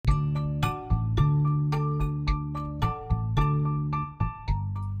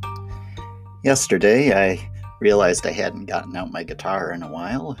Yesterday, I realized I hadn't gotten out my guitar in a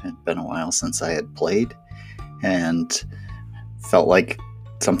while. It had been a while since I had played, and felt like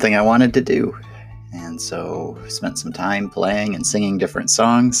something I wanted to do. And so spent some time playing and singing different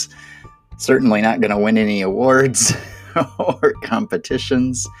songs. Certainly not going to win any awards or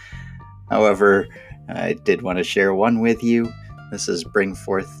competitions. However, I did want to share one with you. This is Bring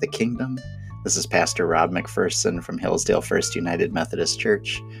Forth the Kingdom. This is Pastor Rob McPherson from Hillsdale First United Methodist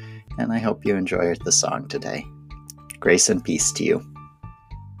Church, and I hope you enjoy the song today. Grace and peace to you.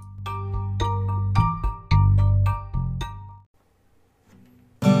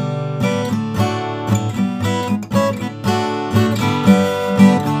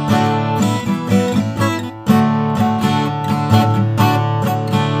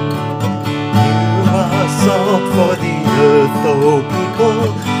 For the earth, O people,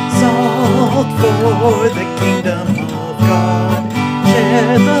 salt for the kingdom of God.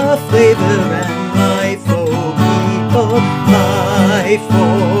 Share the flavor and life, O people, life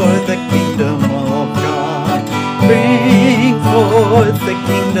for the kingdom of God. Bring forth the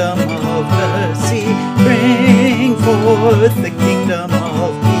kingdom of mercy, bring forth the kingdom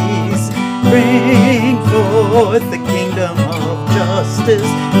of peace, bring forth the kingdom of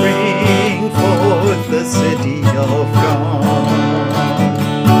justice, bring forth the city of God.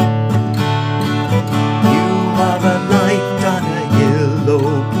 You are a light on a hill, O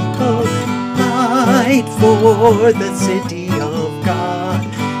people, light for the city of God.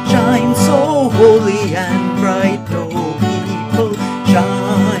 Shine so holy and bright, O people,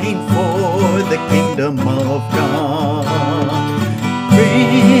 shine for the kingdom of God.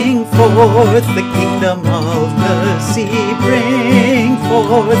 Bring forth the kingdom of mercy, bring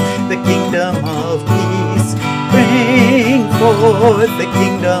forth the kingdom of peace, bring forth the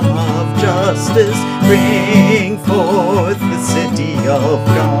kingdom of justice, bring forth the city of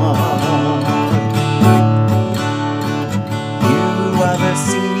God. You are the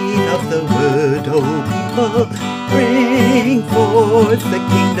seed of the word, O people, bring forth the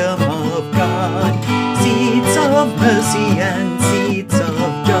kingdom of God. Seeds of mercy and seeds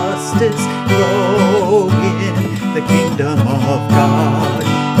of justice grow in the kingdom of God.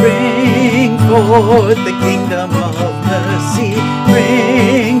 Bring forth the kingdom of mercy,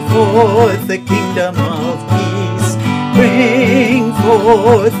 bring forth the kingdom of peace, bring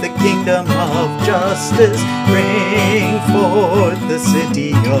forth the kingdom of justice, bring forth the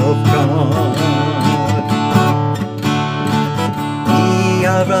city of God. We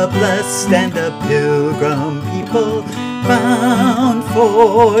are a blessed and a pilgrim people, bound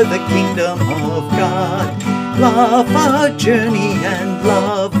for the kingdom of God. Love our journey and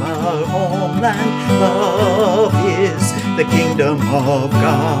love our homeland. Love is the kingdom of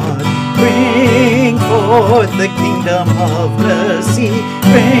God. Bring forth the kingdom of mercy,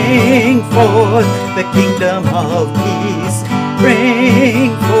 bring forth the kingdom of peace,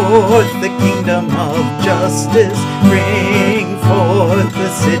 bring forth the kingdom of justice, bring forth the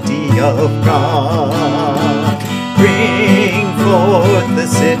city of God. Bring forth the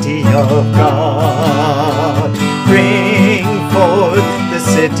city of God. Bring forth the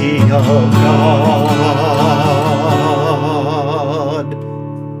city of God.